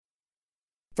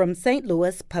From St.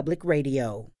 Louis Public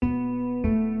Radio.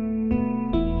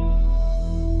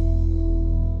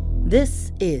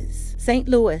 This is St.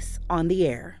 Louis on the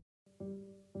Air.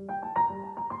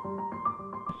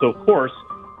 So, of course,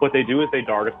 what they do is they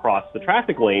dart across the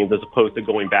traffic lanes as opposed to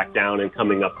going back down and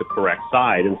coming up the correct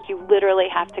side. And you literally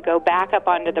have to go back up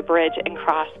onto the bridge and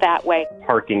cross that way.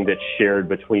 Parking that's shared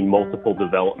between multiple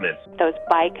developments. Those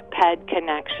bike-ped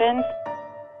connections.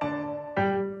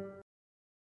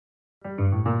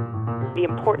 The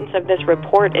importance of this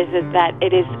report is that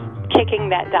it is kicking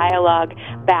that dialogue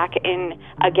back in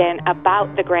again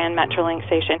about the Grand Metrolink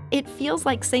station. It feels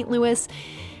like St. Louis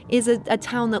is a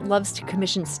town that loves to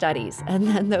commission studies, and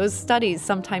then those studies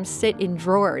sometimes sit in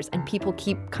drawers and people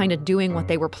keep kind of doing what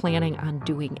they were planning on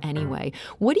doing anyway.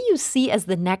 What do you see as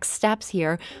the next steps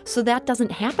here so that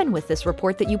doesn't happen with this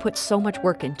report that you put so much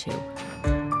work into?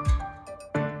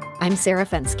 I'm Sarah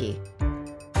Fenske.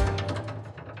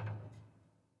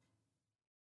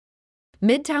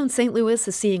 Midtown St. Louis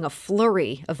is seeing a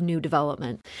flurry of new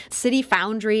development. City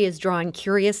Foundry is drawing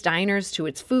curious diners to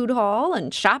its food hall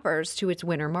and shoppers to its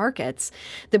winter markets.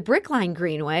 The Brickline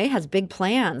Greenway has big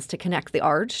plans to connect the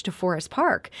Arch to Forest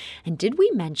Park. And did we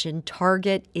mention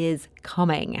Target is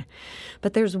coming?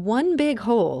 But there's one big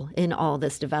hole in all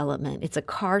this development. It's a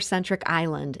car-centric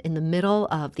island in the middle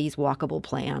of these walkable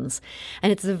plans.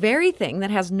 And it's the very thing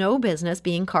that has no business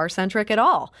being car-centric at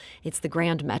all. It's the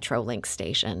Grand Metrolink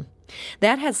station.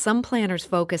 That has some planners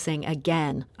focusing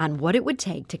again on what it would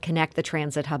take to connect the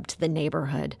transit hub to the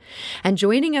neighborhood. And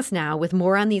joining us now with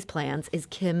more on these plans is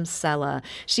Kim Sella.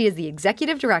 She is the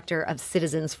Executive Director of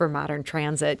Citizens for Modern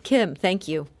Transit. Kim, thank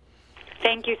you.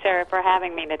 Thank you, Sarah, for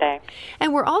having me today.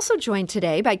 And we're also joined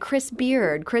today by Chris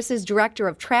Beard. Chris is Director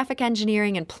of Traffic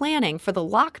Engineering and Planning for the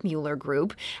Lockmuller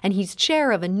Group, and he's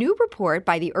chair of a new report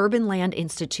by the Urban Land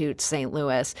Institute, St.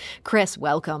 Louis. Chris,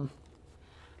 welcome.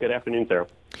 Good afternoon, Sarah.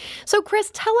 So,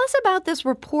 Chris, tell us about this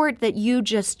report that you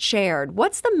just shared.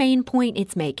 What's the main point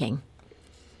it's making?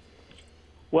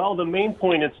 Well, the main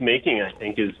point it's making, I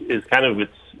think, is kind of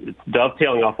it's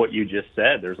dovetailing off what you just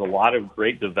said. There's a lot of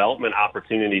great development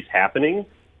opportunities happening,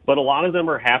 but a lot of them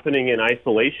are happening in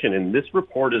isolation. And this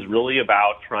report is really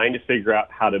about trying to figure out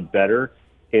how to better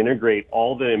integrate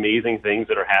all the amazing things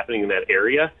that are happening in that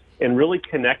area and really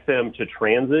connect them to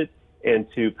transit and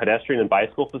to pedestrian and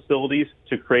bicycle facilities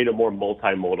to create a more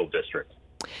multimodal district.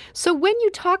 So when you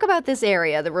talk about this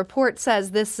area, the report says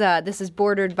this is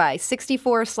bordered by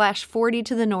 64/40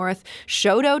 to the north,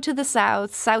 Choteau to the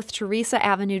south, South Teresa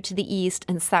Avenue to the east,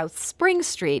 and South Spring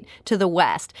Street to the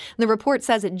west. And the report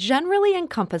says it generally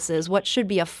encompasses what should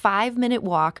be a 5-minute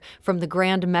walk from the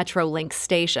Grand Metrolink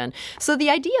station. So the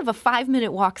idea of a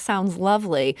 5-minute walk sounds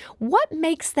lovely. What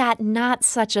makes that not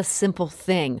such a simple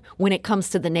thing when it comes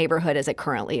to the neighborhood as it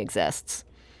currently exists?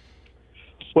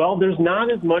 Well, there's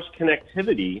not as much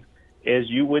connectivity as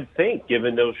you would think,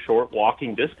 given those short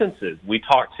walking distances. We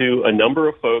talked to a number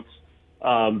of folks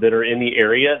that are in the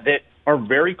area that are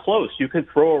very close. You could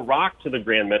throw a rock to the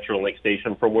Grand Metrolink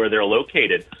station from where they're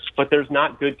located, but there's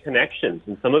not good connections.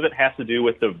 And some of it has to do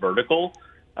with the vertical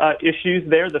issues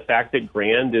there, the fact that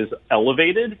Grand is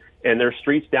elevated and there's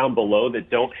streets down below that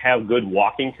don't have good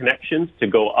walking connections to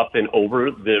go up and over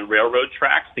the railroad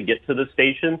tracks to get to the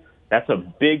station. That's a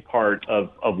big part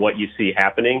of what you see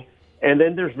happening. And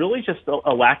then there's really just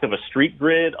a lack of a street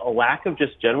grid, a lack of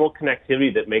just general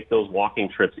connectivity that make those walking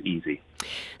trips easy.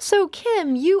 So,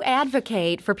 Kim, you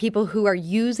advocate for people who are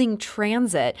using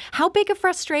transit. How big a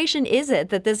frustration is it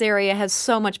that this area has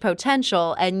so much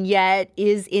potential and yet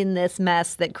is in this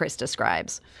mess that Chris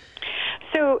describes?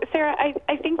 So, Sarah,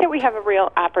 I think that we have a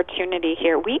real opportunity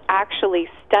here. We actually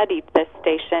studied this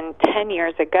station 10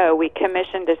 years ago. We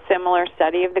commissioned a similar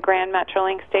study of the Grand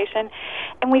Metrolink station,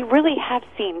 and we really have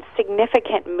seen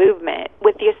significant movement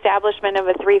with the establishment of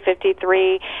a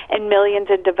 353 and millions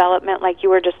in development like you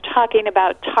were just talking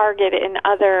about, Target and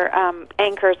other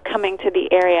anchors coming to the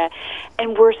area.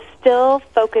 And we're still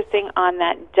focusing on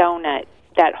that donut,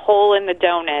 that hole in the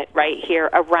donut right here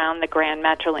around the Grand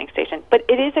Metrolink station. But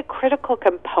it is a critical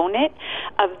component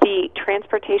of the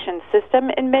transportation system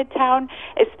in Midtown,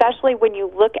 especially when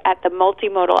you look at the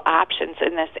multimodal options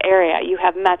in this area. You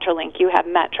have Metrolink, you have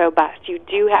Metrobus, you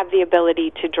do have the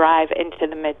ability to drive into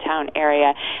the Midtown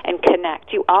area and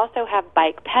connect. You also have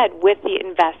bike-ped with the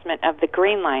investment of the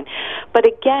Green Line. But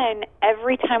again,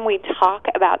 every time we talk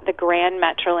about the Grand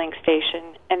Metrolink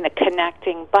station and the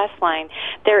connecting bus line,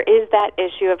 there is that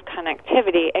issue of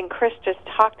connectivity, and Chris just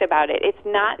talked about it. It's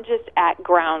not just at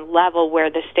ground level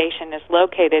where the station is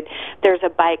located. There's a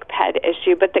bike ped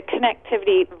issue, but the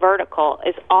connectivity vertical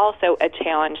is also a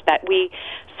challenge that we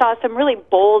saw some really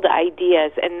bold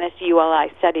ideas in this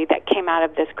ULI study that came out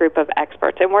of this group of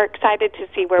experts, and we're excited to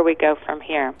see where we go from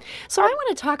here. So I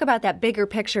want to talk about that bigger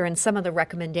picture and some of the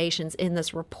recommendations in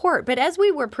this report. But as we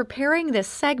were preparing this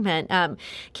segment,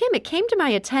 Kim, it came to my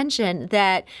attention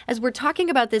that as we're talking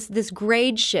about this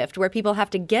grade shift where people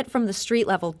have to get from the street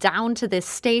level down to this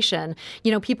station,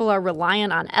 people are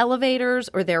reliant on elevators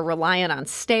or they're reliant on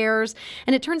stairs.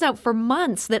 And it turns out for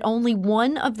months that only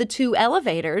one of the two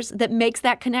elevators that makes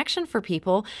that connection for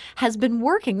people has been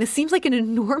working. This seems like an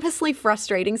enormously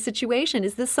frustrating situation.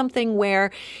 Is this something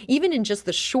where, even in just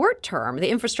the short term, the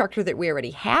infrastructure that we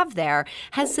already have there,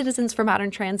 has Citizens for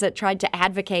Modern Transit tried to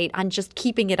advocate on just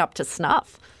keeping it up to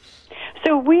snuff?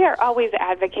 So we are always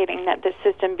advocating that the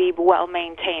system be well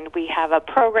maintained. We have a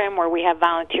program where we have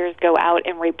volunteers go out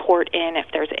and report in if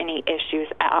there's any issues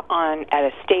at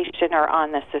a station or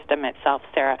on the system itself,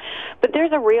 Sarah. But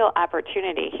there's a real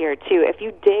opportunity here, too. If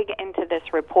you dig into this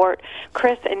report,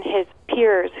 Chris and his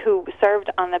peers who served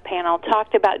on the panel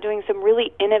talked about doing some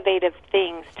really innovative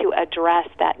things to address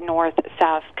that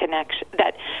north-south connection,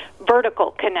 that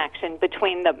vertical connection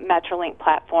between the Metrolink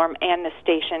platform and the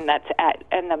station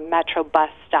and the Metro bus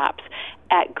stops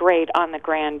at grade on the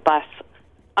Grand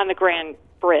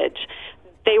Bridge.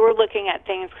 They were looking at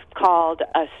things called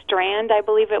a strand, I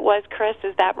believe it was, Chris.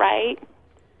 Is that right?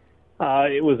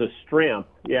 It was a stramp.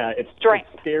 Yeah, it's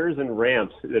stairs and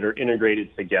ramps that are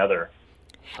integrated together.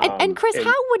 And Chris,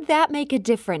 how would that make a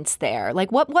difference there?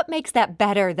 Like, what makes that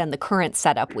better than the current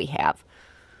setup we have?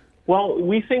 Well,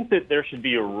 we think that there should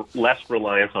be less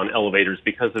reliance on elevators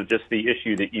because of just the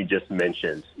issue that you just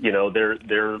mentioned. There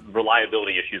are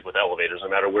reliability issues with elevators no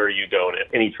matter where you go in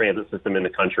any transit system in the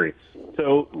country.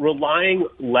 So relying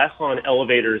less on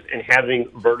elevators and having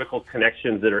vertical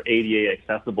connections that are ADA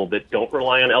accessible that don't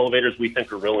rely on elevators, we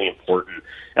think are really important.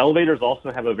 Elevators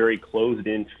also have a very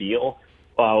closed-in feel.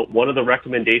 One of the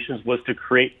recommendations was to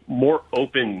create more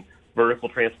open vertical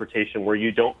transportation where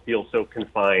you don't feel so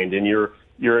confined and you're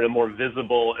in a more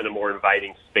visible and a more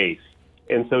inviting space.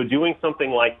 And so doing something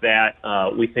like that,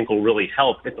 we think will really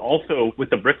help. It's also,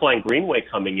 with the Brickline Greenway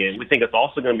coming in, we think it's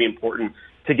also going to be important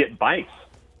to get bikes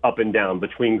up and down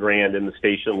between Grand and the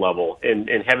station level. And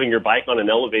having your bike on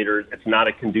an elevator, it's not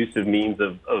a conducive means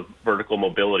of vertical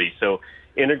mobility. So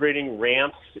integrating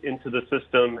ramps into the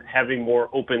system, having more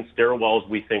open stairwells,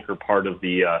 we think are part of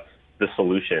the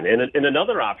solution. And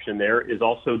another option there is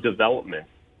also development.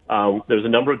 There's a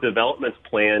number of developments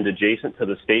planned adjacent to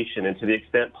the station, and to the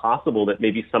extent possible that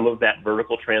maybe some of that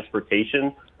vertical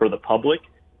transportation for the public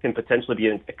can potentially be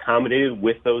accommodated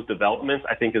with those developments,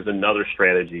 I think is another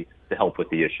strategy to help with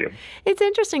the issue. It's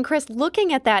interesting, Chris,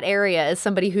 looking at that area as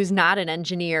somebody who's not an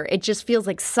engineer, it just feels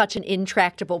like such an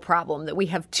intractable problem that we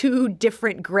have two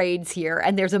different grades here,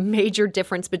 and there's a major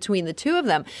difference between the two of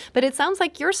them. But it sounds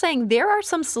like you're saying there are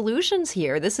some solutions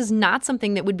here. This is not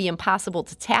something that would be impossible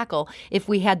to tackle if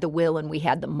we had the will and we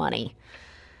had the money.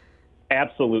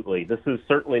 Absolutely. This is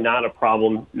certainly not a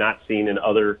problem not seen in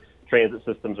other transit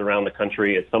systems around the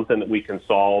country. It's something that we can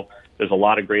solve. There's a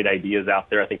lot of great ideas out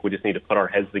there. I think we just need to put our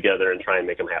heads together and try and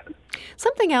make them happen.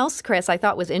 Something else, Chris, I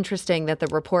thought was interesting that the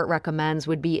report recommends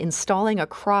would be installing a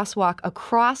crosswalk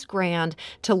across Grand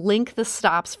to link the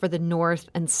stops for the north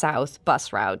and south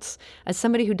bus routes. As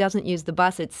somebody who doesn't use the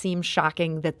bus, it seems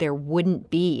shocking that there wouldn't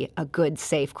be a good,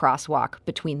 safe crosswalk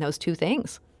between those two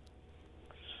things.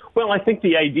 Well, I think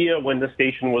the idea when the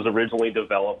station was originally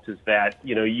developed is that,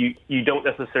 you don't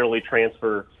necessarily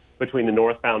transfer between the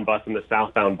northbound bus and the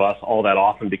southbound bus all that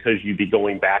often because you'd be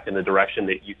going back in the direction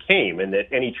that you came, and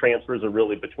that any transfers are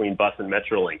really between bus and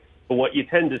Metrolink. But what you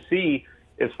tend to see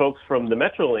is folks from the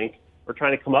Metrolink are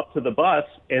trying to come up to the bus,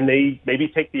 and they maybe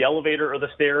take the elevator or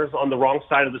the stairs on the wrong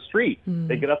side of the street.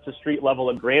 They get up to street level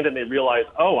at Grand, and they realize,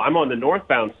 I'm on the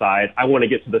northbound side. I want to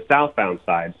get to the southbound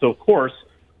side. So, of course,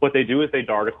 what they do is they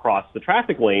dart across the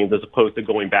traffic lanes as opposed to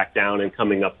going back down and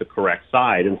coming up the correct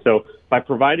side. And so by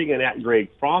providing an at-grade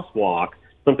crosswalk,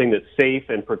 something that's safe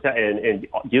and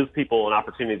gives people an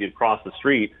opportunity to cross the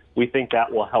street, we think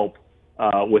that will help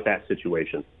with that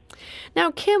situation. Now,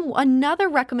 Kim, another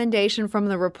recommendation from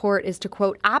the report is to,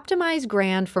 quote, optimize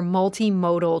Grand for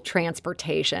multimodal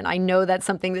transportation. I know that's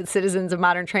something that Citizens of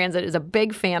Modern Transit is a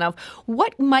big fan of.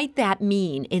 What might that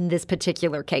mean in this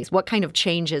particular case? What kind of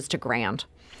changes to Grand?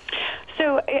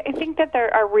 So I think that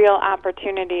there are real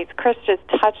opportunities. Chris just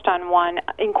touched on one,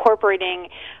 incorporating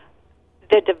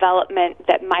the development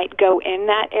that might go in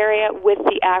that area with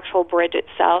the actual bridge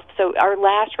itself. So our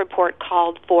last report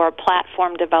called for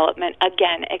platform development,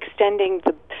 again, extending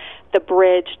the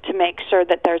bridge to make sure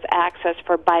that there's access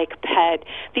for bike ped.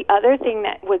 The other thing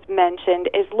that was mentioned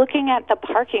is looking at the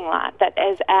parking lot that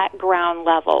is at ground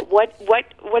level. What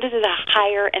is a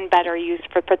higher and better use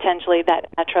for potentially that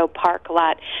Metro Park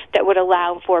lot that would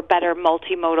allow for better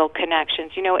multimodal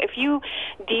connections? You know, if you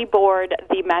deboard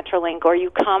the Metrolink or you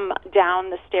come down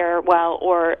the stairwell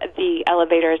or the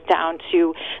elevators down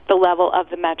to the level of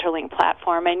the Metrolink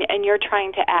platform and you're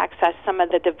trying to access some of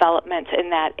the developments in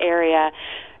that area,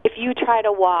 if you try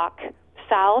to walk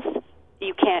south,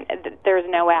 you can't, there's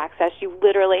no access. You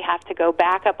literally have to go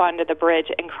back up onto the bridge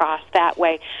and cross that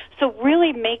way. So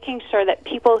really making sure that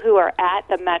people who are at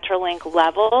the Metrolink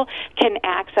level can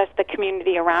access the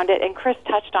community around it. And Chris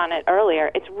touched on it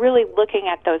earlier. It's really looking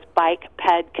at those bike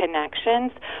ped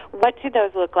connections. What do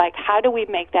those look like? How do we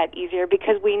make that easier?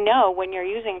 Because we know when you're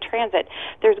using transit,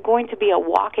 there's going to be a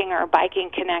walking or a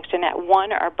biking connection at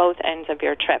one or both ends of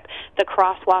your trip. The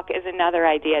crosswalk is another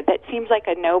idea that seems like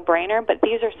a no-brainer, but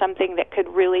these are something that could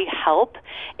really help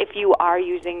if you are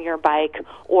using your bike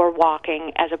or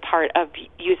walking as a part of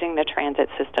using the transit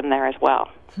system there as well.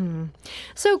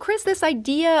 So, Chris, this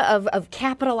idea of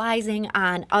capitalizing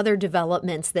on other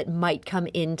developments that might come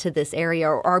into this area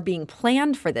or are being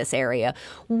planned for this area,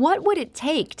 what would it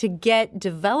take to get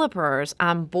developers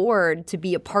on board to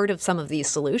be a part of some of these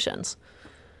solutions?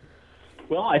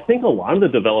 Well, I think a lot of the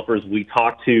developers we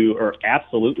talk to are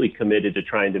absolutely committed to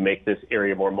trying to make this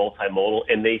area more multimodal,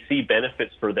 and they see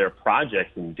benefits for their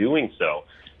projects in doing so.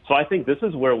 So I think this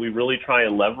is where we really try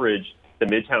and leverage the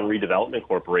Midtown Redevelopment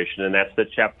Corporation, and that's the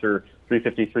Chapter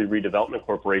 353 Redevelopment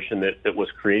Corporation that was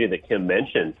created that Kim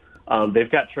mentioned. They've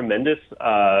got tremendous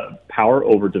power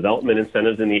over development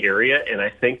incentives in the area, and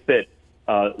I think that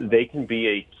they can be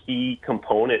a key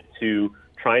component to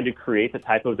trying to create the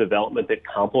type of development that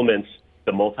complements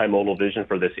the multimodal vision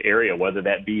for this area, whether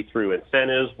that be through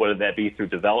incentives, whether that be through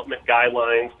development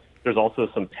guidelines. There's also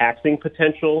some taxing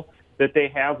potential that they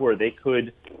have where they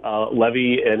could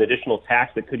levy an additional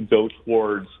tax that could go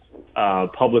towards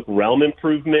public realm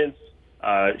improvements,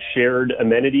 shared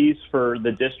amenities for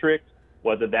the district,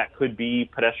 whether that could be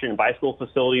pedestrian bicycle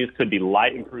facilities, could be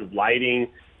improved lighting,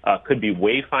 could be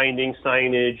wayfinding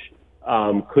signage,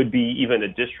 could be even a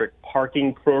district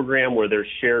parking program where there's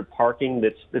shared parking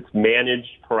that's managed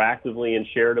proactively and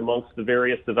shared amongst the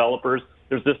various developers.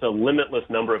 There's just a limitless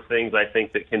number of things I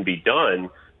think that can be done.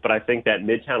 But I think that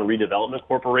Midtown Redevelopment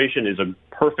Corporation is a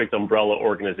perfect umbrella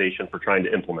organization for trying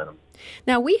to implement them.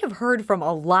 Now, we have heard from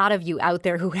a lot of you out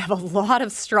there who have a lot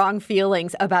of strong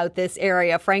feelings about this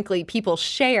area. Frankly, people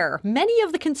share many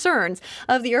of the concerns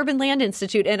of the Urban Land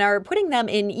Institute and are putting them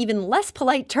in even less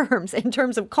polite terms in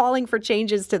terms of calling for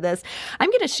changes to this. I'm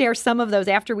going to share some of those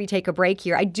after we take a break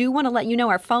here. I do want to let you know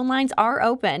our phone lines are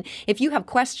open. If you have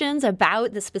questions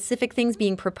about the specific things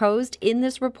being proposed in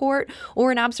this report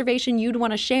or an observation you'd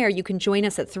want to share, you can join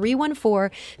us at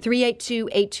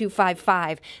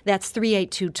 314-382-8255. That's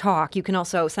 382-TALK. You can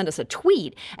also send us a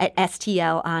tweet at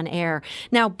STL On Air.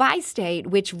 Now, Bi-State,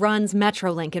 which runs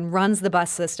Metrolink and runs the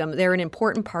bus system, they're an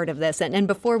important part of this. And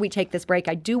before we take this break,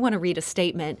 I do want to read a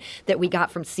statement that we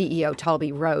got from CEO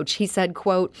Talby Roach. He said,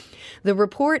 quote, "The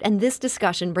report and this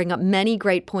discussion bring up many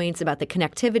great points about the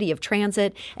connectivity of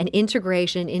transit and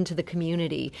integration into the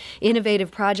community.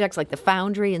 Innovative projects like the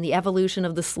Foundry and the evolution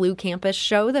of the SLU campus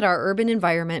show that our urban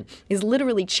environment is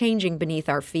literally changing beneath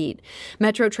our feet.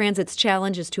 Metro Transit's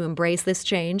challenge is to embrace this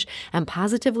change and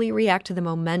positively react to the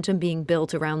momentum being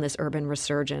built around this urban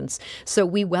resurgence. So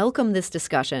we welcome this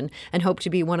discussion and hope to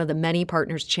be one of the many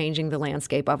partners changing the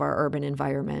landscape of our urban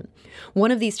environment. One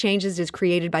of these changes is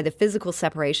created by the physical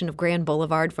separation of Grand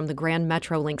Boulevard from the Grand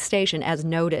Metrolink station, as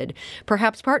noted.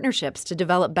 Perhaps partnerships to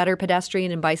develop better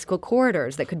pedestrian and bicycle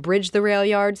corridors that could bridge the rail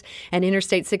yards and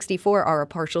Interstate 64 are a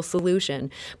partial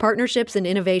solution. Partnerships and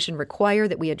innovation require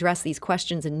that we address these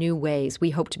questions in new ways. We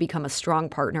hope to become a strong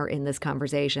partner in this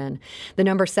conversation. The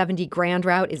number 70 Grand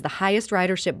Route is the highest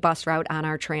ridership bus route on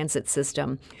our transit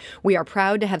system. We are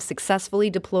proud to have successfully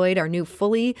deployed our new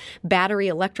fully battery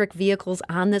electric vehicles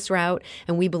on this route,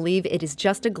 and we believe it is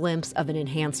just a glimpse of an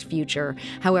enhanced future.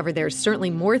 However, there's certainly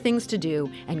more things to do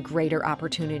and greater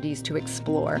opportunities to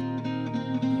explore."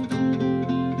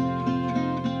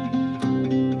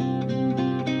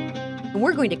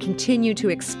 We're going to continue to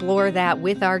explore that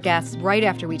with our guests right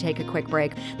after we take a quick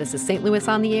break. This is St. Louis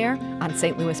on the Air on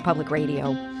St. Louis Public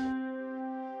Radio.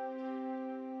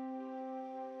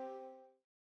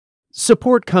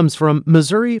 Support comes from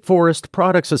Missouri Forest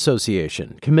Products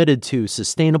Association, committed to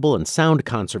sustainable and sound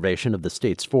conservation of the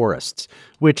state's forests,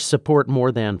 which support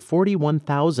more than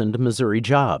 41,000 Missouri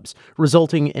jobs,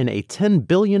 resulting in a $10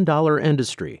 billion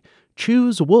industry.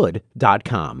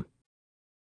 ChooseWood.com.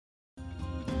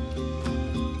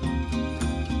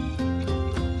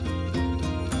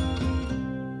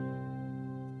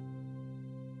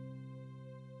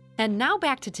 And now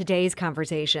back to today's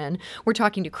conversation. We're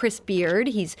talking to Chris Beard.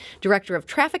 He's Director of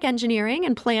Traffic Engineering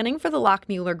and Planning for the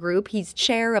Lockmuller Group. He's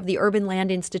chair of the Urban Land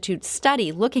Institute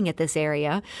study looking at this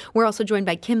area. We're also joined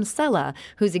by Kim Sella,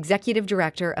 who's Executive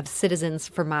Director of Citizens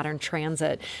for Modern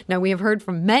Transit. Now, we have heard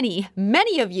from many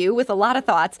of you with a lot of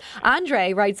thoughts.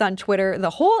 Andre writes on Twitter, the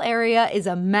whole area is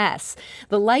a mess.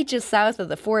 The light just south of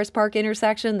the Forest Park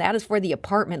intersection, that is for the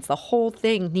apartments. The whole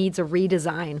thing needs a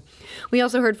redesign. We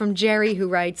also heard from Jerry, who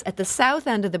writes, at the south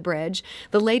end of the bridge,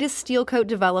 the latest steel coat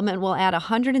development will add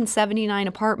 179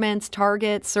 apartments,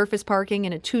 Target, surface parking,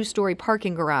 and a 2-story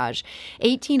parking garage.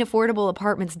 18 affordable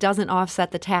apartments doesn't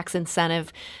offset the tax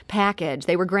incentive package.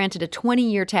 They were granted a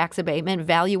 20-year tax abatement,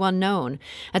 value unknown.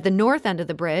 At the north end of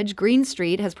the bridge, Green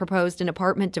Street has proposed an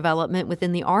apartment development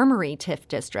within the Armory TIF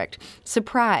district.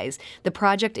 Surprise, the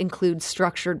project includes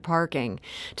structured parking.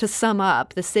 To sum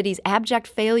up, the city's abject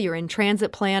failure in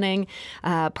transit planning,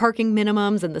 parking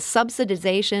minimums, and the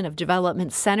subsidization of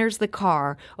development centers the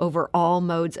car over all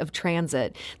modes of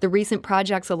transit. The recent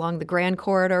projects along the Grand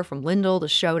Corridor from Lindell to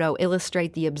Choteau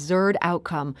illustrate the absurd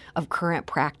outcome of current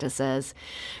practices.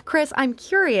 Chris, I'm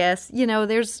curious,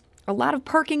 there's a lot of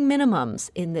parking minimums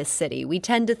in this city. We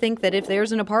tend to think that if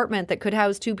there's an apartment that could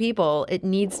house 2 people, it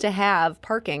needs to have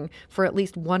parking for at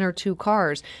least 1 or 2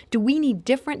 cars. Do we need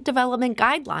different development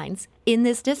guidelines in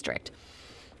this district?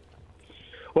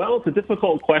 Well, it's a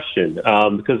difficult question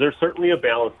because there's certainly a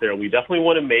balance there. We definitely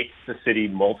want to make the city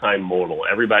multimodal.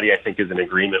 Everybody, I think, is in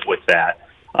agreement with that.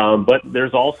 But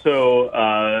there's also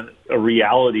a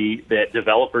reality that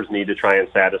developers need to try and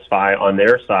satisfy on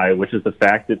their side, which is the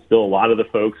fact that still a lot of the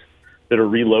folks that are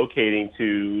relocating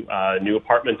to new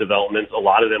apartment developments, a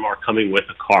lot of them are coming with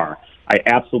a car. I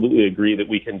absolutely agree that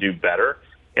we can do better.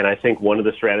 And I think one of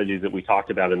the strategies that we talked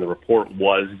about in the report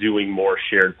was doing more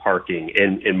shared parking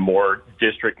and more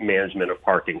district management of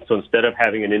parking. So instead of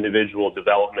having an individual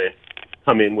development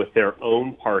come in with their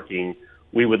own parking,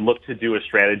 we would look to do a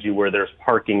strategy where there's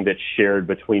parking that's shared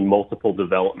between multiple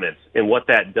developments. And what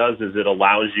that does is it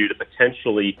allows you to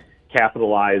potentially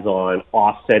capitalize on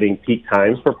offsetting peak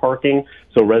times for parking.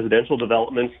 So residential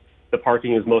developments, the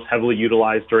parking is most heavily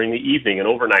utilized during the evening and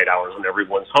overnight hours when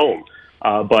everyone's home.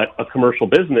 But a commercial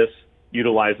business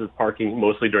utilizes parking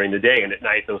mostly during the day, and at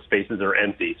night those spaces are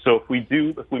empty. So if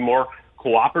we more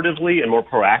cooperatively and more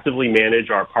proactively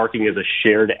manage our parking as a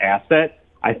shared asset,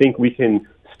 I think we can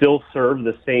still serve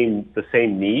the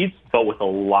same needs, but with a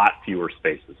lot fewer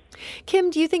spaces.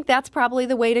 Kim, do you think that's probably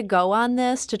the way to go on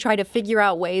this, to try to figure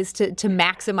out ways to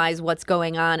maximize what's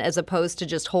going on as opposed to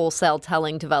just wholesale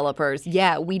telling developers,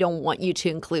 yeah, we don't want you to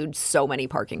include so many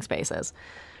parking spaces?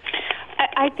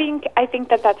 I think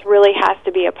that's really has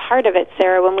to be a part of it,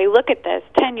 Sarah. When we look at this,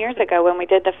 10 years ago when we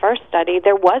did the first study,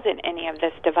 there wasn't any of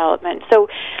this development. So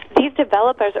these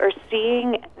developers are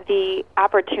seeing the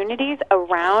opportunities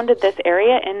around this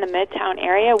area in the Midtown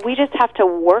area. We just have to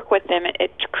work with them.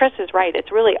 Chris is right.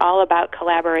 It's really all about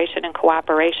collaboration and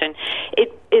cooperation.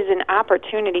 It is an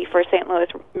opportunity for St. Louis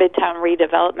Midtown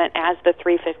redevelopment as the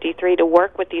 353 to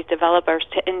work with these developers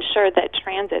to ensure that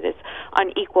transit is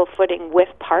on equal footing with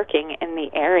parking in the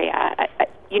area.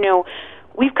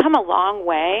 We've come a long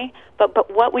way,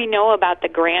 but what we know about the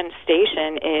Grand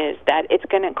Station is that it's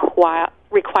going to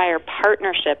require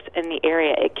partnerships in the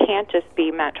area. It can't just be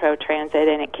Metro Transit,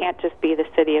 and it can't just be the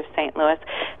city of St. Louis.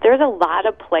 There's a lot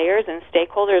of players and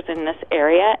stakeholders in this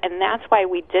area, and that's why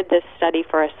we did this study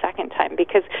for a second time,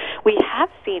 because we have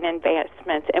seen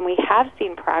advancements and we have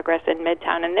seen progress in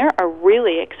Midtown, and there are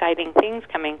really exciting things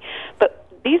coming. But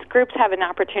these groups have an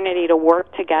opportunity to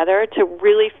work together to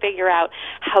really figure out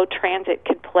how transit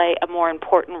could play a more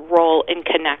important role in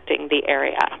connecting the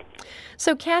area.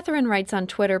 So Catherine writes on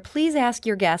Twitter, please ask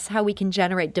your guests how we can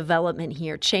generate development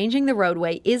here. Changing the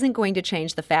roadway isn't going to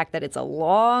change the fact that it's a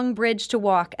long bridge to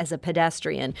walk as a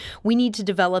pedestrian. We need to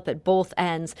develop at both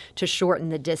ends to shorten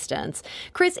the distance.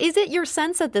 Chris, is it your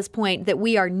sense at this point that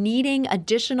we are needing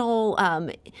additional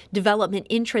development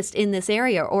interest in this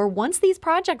area? Or once these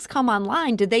projects come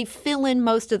online, do they fill in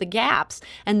most of the gaps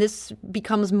and this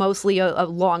becomes mostly a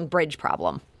long bridge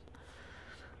problem?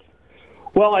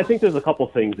 Well, I think there's a couple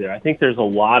things there. I think there's a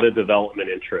lot of development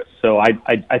interest. So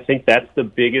I think that's the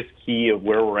biggest key of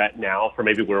where we're at now for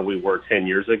maybe where we were 10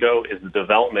 years ago is the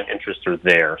development interests are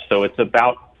there. So it's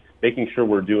about making sure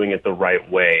we're doing it the right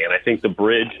way. And I think the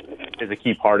bridge is a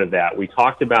key part of that. We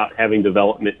talked about having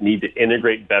development need to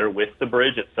integrate better with the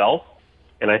bridge itself.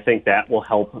 And I think that will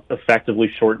help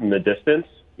effectively shorten the distance,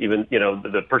 even,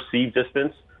 the perceived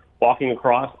distance walking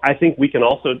across. I think we can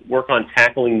also work on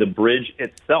tackling the bridge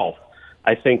itself.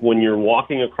 I think when you're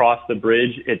walking across the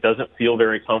bridge, it doesn't feel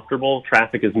very comfortable.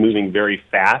 Traffic is moving very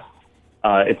fast.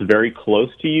 It's very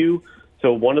close to you.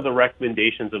 So one of the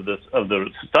recommendations of the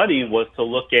study was to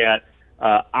look at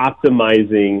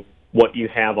optimizing what you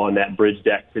have on that bridge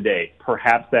deck today.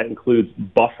 Perhaps that includes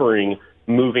buffering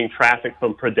moving traffic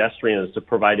from pedestrians to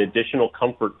provide additional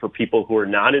comfort for people who are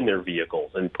not in their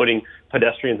vehicles and putting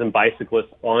pedestrians and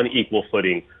bicyclists on equal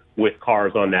footing with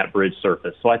cars on that bridge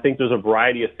surface. So I think there's a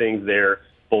variety of things there,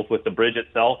 both with the bridge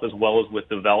itself as well as with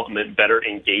development, better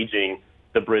engaging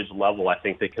the bridge level. I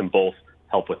think they can both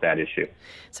help with that issue.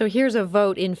 So here's a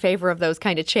vote in favor of those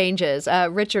kind of changes.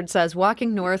 Richard says,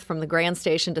 walking north from the Grand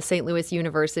Station to St. Louis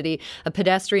University, a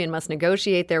pedestrian must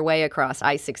negotiate their way across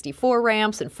I-64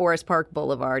 ramps and Forest Park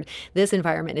Boulevard. This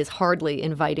environment is hardly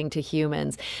inviting to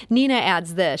humans. Nina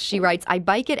adds this. She writes, I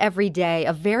bike it every day.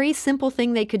 A very simple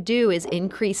thing they could do is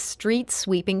increase street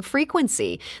sweeping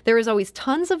frequency. There is always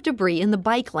tons of debris in the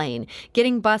bike lane.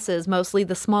 Getting buses, mostly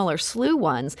the smaller SLU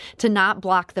ones, to not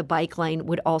block the bike lane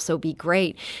would also be great.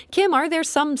 Kim, are there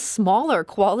some smaller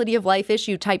quality of life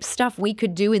issue type stuff we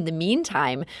could do in the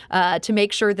meantime to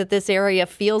make sure that this area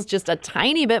feels just a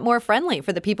tiny bit more friendly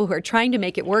for the people who are trying to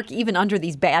make it work even under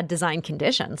these bad design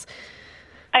conditions?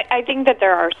 I think that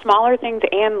there are smaller things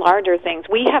and larger things.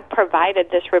 We have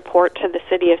provided this report to the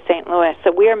City of St. Louis,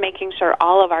 so we are making sure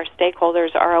all of our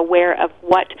stakeholders are aware of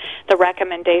what the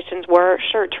recommendations were.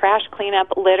 Sure, trash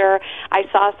cleanup, litter.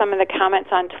 I saw some of the comments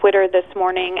on Twitter this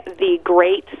morning. The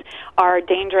grates are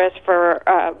dangerous for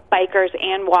bikers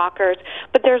and walkers,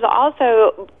 but there's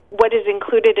also what is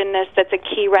included in this that's a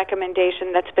key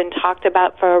recommendation that's been talked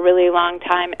about for a really long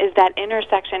time is that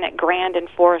intersection at Grand and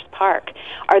Forest Park.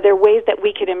 Are there ways that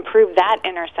we could improve that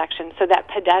intersection so that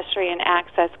pedestrian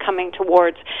access coming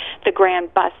towards the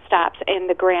Grand bus stops and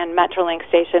the Grand Metrolink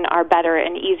station are better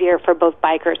and easier for both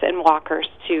bikers and walkers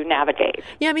to navigate?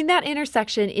 Yeah, I mean, that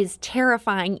intersection is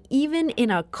terrifying even in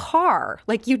a car.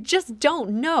 Like, you just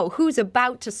don't know who's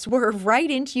about to swerve right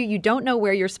into you. You don't know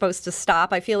where you're supposed to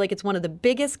stop. I feel like it's one of the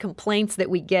biggest complaints that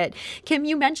we get. Kim,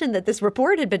 you mentioned that this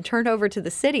report had been turned over to the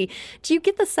city. Do you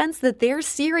get the sense that they're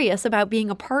serious about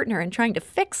being a partner and trying to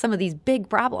fix some of these big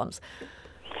problems?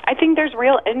 I think there's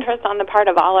real interest on the part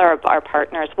of all our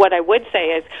partners. What I would say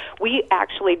is we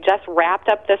actually just wrapped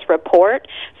up this report.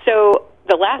 So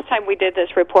the last time we did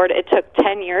this report, it took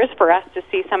 10 years for us to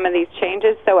see some of these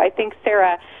changes. So I think,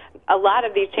 Sarah, a lot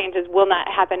of these changes will not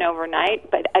happen overnight.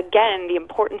 But again, the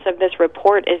importance of this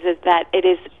report is that it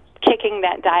is kicking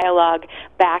that dialogue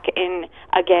back in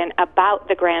again about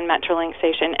the Grand Metrolink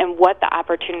station and what the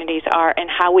opportunities are and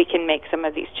how we can make some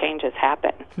of these changes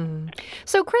happen.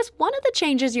 So, Chris, one of the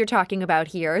changes you're talking about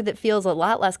here that feels a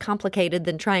lot less complicated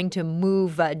than trying to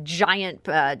move giant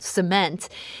cement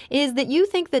is that you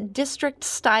think that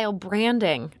district-style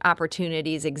branding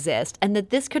opportunities exist and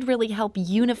that this could really help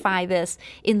unify this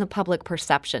in the public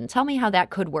perception. Tell me how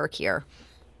that could work here.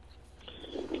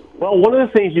 Well, one of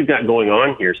the things you've got going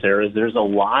on here, Sarah, is there's a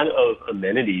lot of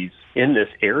amenities in this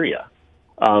area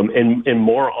and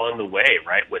more on the way,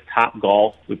 right? With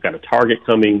Topgolf, we've got a Target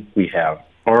coming. We have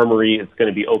Armory. It's going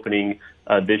to be opening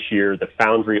this year. The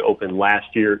Foundry opened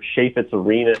last year. Chaifetz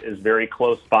Arena is very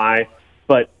close by.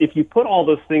 But if you put all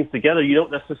those things together, you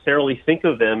don't necessarily think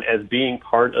of them as being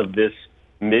part of this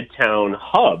Midtown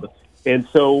hub. And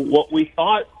so what we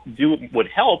thought would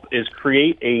help is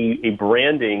create a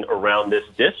branding around this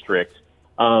district.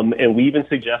 And we even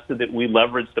suggested that we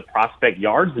leverage the Prospect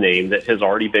Yards name that has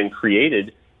already been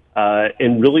created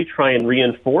and really try and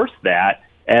reinforce that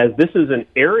as this is an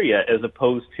area as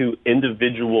opposed to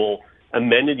individual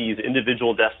amenities,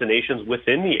 individual destinations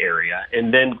within the area.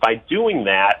 And then by doing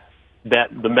that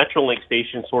the Metrolink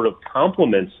station sort of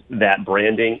complements that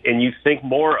branding, and you think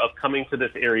more of coming to this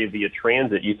area via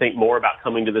transit. You think more about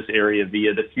coming to this area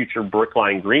via the future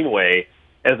Brookline Greenway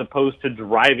as opposed to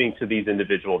driving to these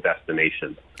individual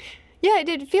destinations. Yeah,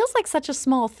 it feels like such a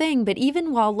small thing, but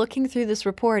even while looking through this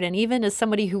report, and even as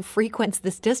somebody who frequents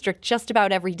this district just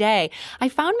about every day, I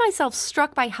found myself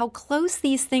struck by how close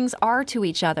these things are to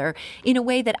each other in a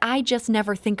way that I just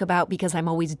never think about because I'm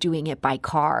always doing it by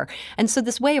car. And so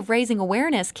this way of raising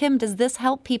awareness, Kim, does this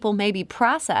help people maybe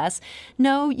process,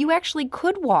 no, you actually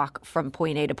could walk from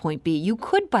point A to point B. You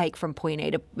could bike from point A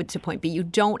to point B. You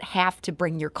don't have to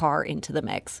bring your car into the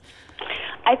mix.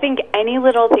 I think any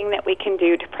little thing that we can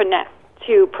do to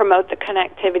promote the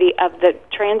connectivity of the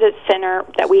transit center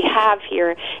that we have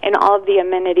here and all of the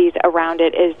amenities around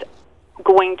it is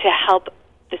going to help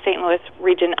the St. Louis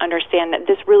region understand that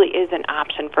this really is an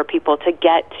option for people to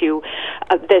get to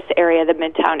this area, the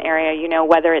Midtown area,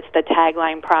 whether it's the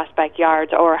tagline Prospect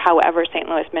Yards or however St.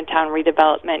 Louis Midtown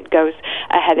redevelopment goes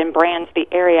ahead and brands the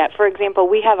area. For example,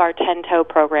 we have our 10-Toe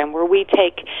program where we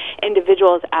take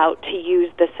individuals out to use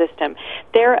the system.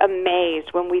 They're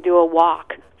amazed when we do a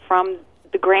walk from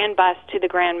the Grand Bus to the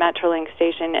Grand Metrolink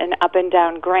station and up and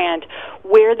down Grand,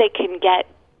 where they can get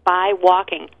by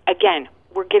walking. Again,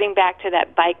 we're getting back to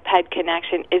that bike-ped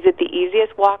connection. Is it the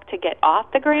easiest walk to get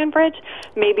off the Grand Bridge?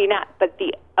 Maybe not, but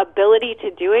the ability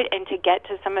to do it and to get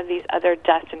to some of these other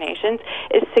destinations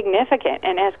is significant.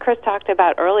 And as Chris talked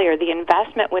about earlier, the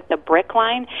investment with the Brick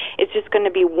Line is just going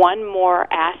to be one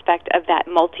more aspect of that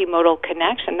multimodal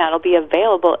connection that'll be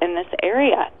available in this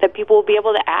area, that people will be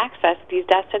able to access these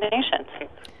destinations.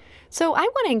 So I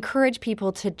want to encourage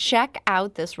people to check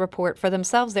out this report for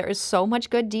themselves. There is so much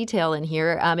good detail in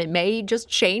here. It may just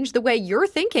change the way you're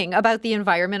thinking about the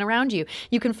environment around you.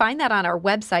 You can find that on our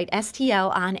website,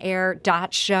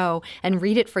 stlonair.show, and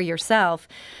read it for yourself.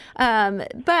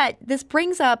 But this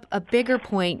brings up a bigger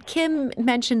point. Kim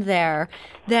mentioned there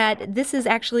that this is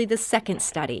actually the second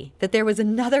study, that there was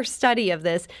another study of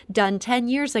this done 10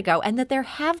 years ago, and that there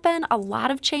have been a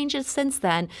lot of changes since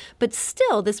then. But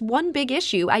still, this one big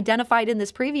issue identified in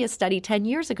this previous study 10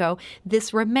 years ago,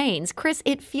 this remains. Chris,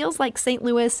 it feels like St.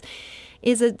 Louis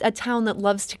is a town that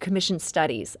loves to commission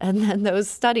studies, and then those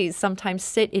studies sometimes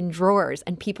sit in drawers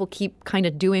and people keep kind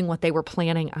of doing what they were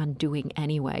planning on doing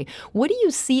anyway. What do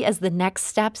you see as the next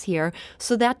steps here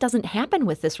so that doesn't happen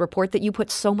with this report that you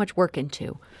put so much work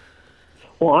into?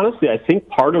 Well, honestly, I think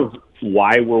part of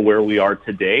why we're where we are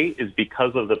today is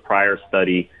because of the prior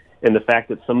study and the fact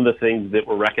that some of the things that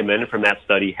were recommended from that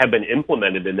study have been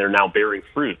implemented and they're now bearing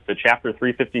fruit. The Chapter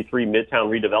 353 Midtown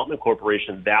Redevelopment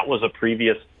Corporation, that was a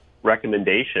previous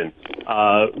recommendation.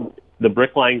 The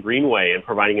Brick Line Greenway and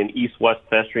providing an east-west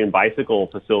pedestrian bicycle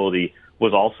facility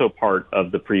was also part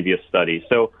of the previous study.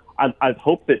 So I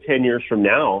hope that 10 years from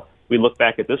now, we look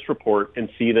back at this report and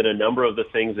see that a number of the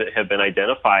things that have been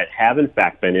identified have in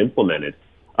fact been implemented.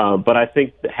 But I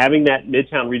think that having that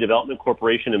Midtown Redevelopment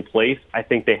Corporation in place, I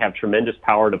think they have tremendous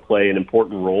power to play an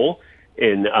important role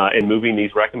in moving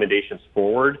these recommendations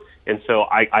forward. And so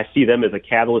I see them as a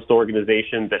catalyst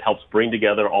organization that helps bring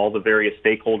together all the various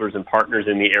stakeholders and partners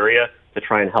in the area to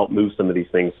try and help move some of these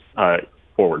things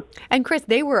forward. And Chris,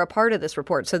 they were a part of this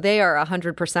report, so they are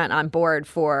 100% on board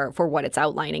for what it's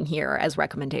outlining here as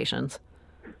recommendations.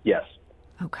 Yes.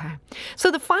 Okay. So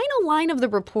the final line of the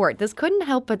report, this couldn't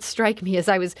help but strike me as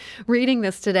I was reading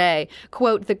this today.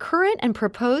 Quote, the current and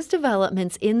proposed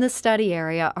developments in the study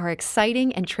area are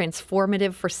exciting and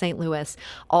transformative for St. Louis.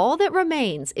 All that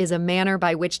remains is a manner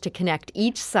by which to connect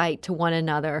each site to one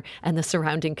another and the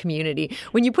surrounding community.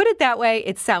 When you put it that way,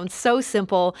 it sounds so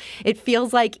simple. It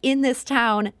feels like in this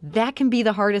town, that can be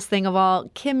the hardest thing of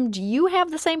all. Kim, do you have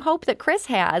the same hope that Chris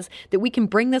has, that we can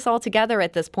bring this all together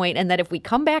at this point, and that if we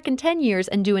come back in 10 years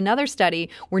and do another study,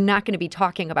 we're not going to be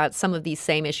talking about some of these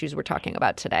same issues we're talking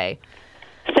about today?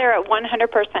 Sarah,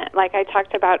 100%. Like I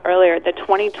talked about earlier, the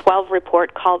 2012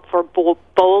 report called for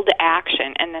bold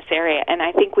action in this area, and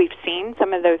I think we've seen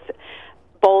some of those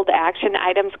bold action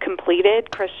items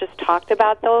completed. Chris just talked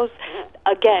about those.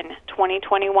 Again,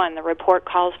 2021, the report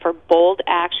calls for bold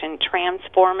action,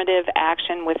 transformative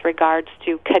action with regards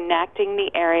to connecting the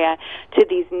area to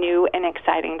these new and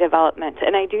exciting developments.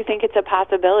 And I do think it's a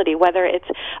possibility, whether it's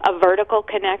a vertical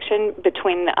connection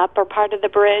between the upper part of the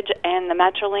bridge and the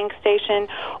Metrolink station,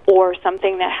 or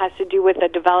something that has to do with a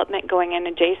development going in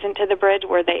adjacent to the bridge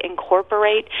where they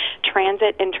incorporate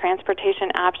transit and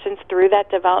transportation options through that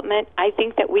development. I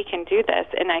think that we can do this,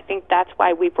 and I think that's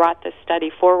why we brought this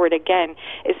study forward again,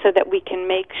 is so that we can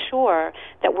make sure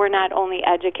that we're not only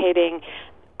educating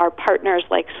our partners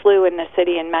like SLU in the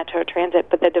city and Metro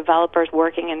Transit, but the developers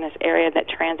working in this area, that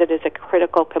transit is a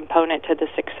critical component to the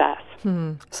success.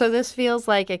 So this feels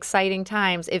like exciting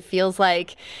times. It feels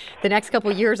like the next couple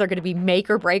of years are going to be make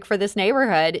or break for this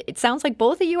neighborhood. It sounds like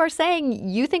both of you are saying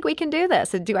you think we can do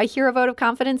this. Do I hear a vote of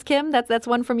confidence, Kim? That's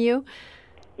one from you?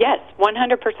 Yes,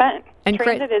 100%. And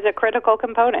transit is a critical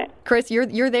component. Chris,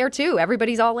 you're there too.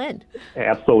 Everybody's all in.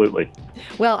 Absolutely.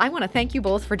 Well, I want to thank you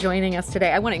both for joining us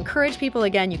today. I want to encourage people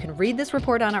again. You can read this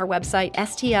report on our website,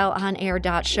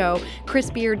 stlonair.show. Chris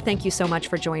Beard, thank you so much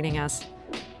for joining us.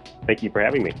 Thank you for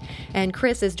having me. And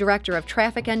Chris is Director of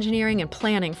Traffic Engineering and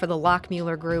Planning for the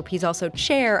Lockmuller Group. He's also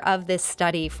chair of this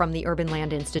study from the Urban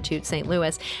Land Institute, St.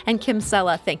 Louis. And Kim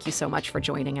Sella, thank you so much for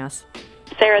joining us.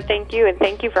 Sarah, thank you, and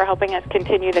thank you for helping us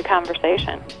continue the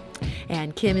conversation.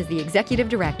 And Kim is the Executive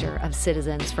Director of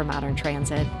Citizens for Modern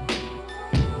Transit.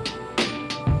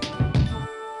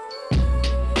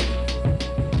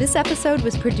 This episode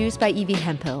was produced by Evie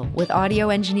Hemphill, with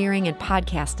audio engineering and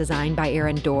podcast design by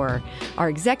Aaron Dorr. Our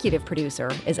executive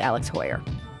producer is Alex Hoyer.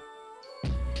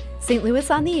 St.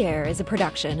 Louis on the Air is a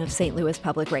production of St. Louis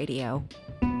Public Radio.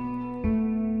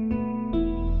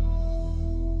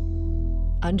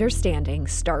 Understanding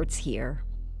starts here.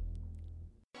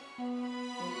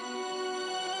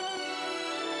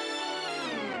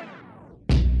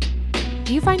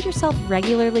 Do you find yourself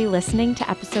regularly listening to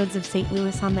episodes of St.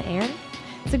 Louis on the Air?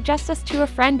 Suggest us to a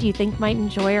friend you think might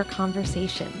enjoy our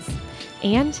conversations.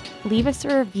 And leave us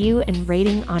a review and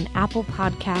rating on Apple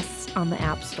Podcasts on the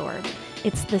App Store.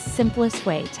 It's the simplest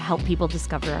way to help people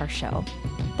discover our show.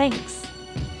 Thanks.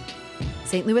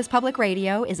 St. Louis Public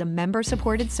Radio is a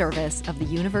member-supported service of the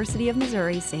University of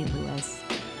Missouri, St. Louis.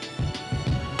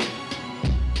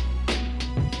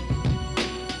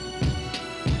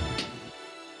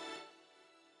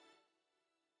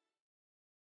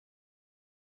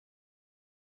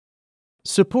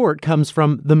 Support comes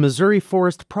from the Missouri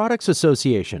Forest Products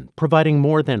Association, providing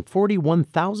more than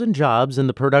 41,000 jobs in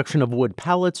the production of wood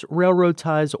pallets, railroad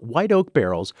ties, white oak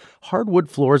barrels, hardwood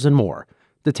floors, and more.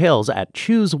 Details at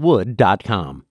choosewood.com.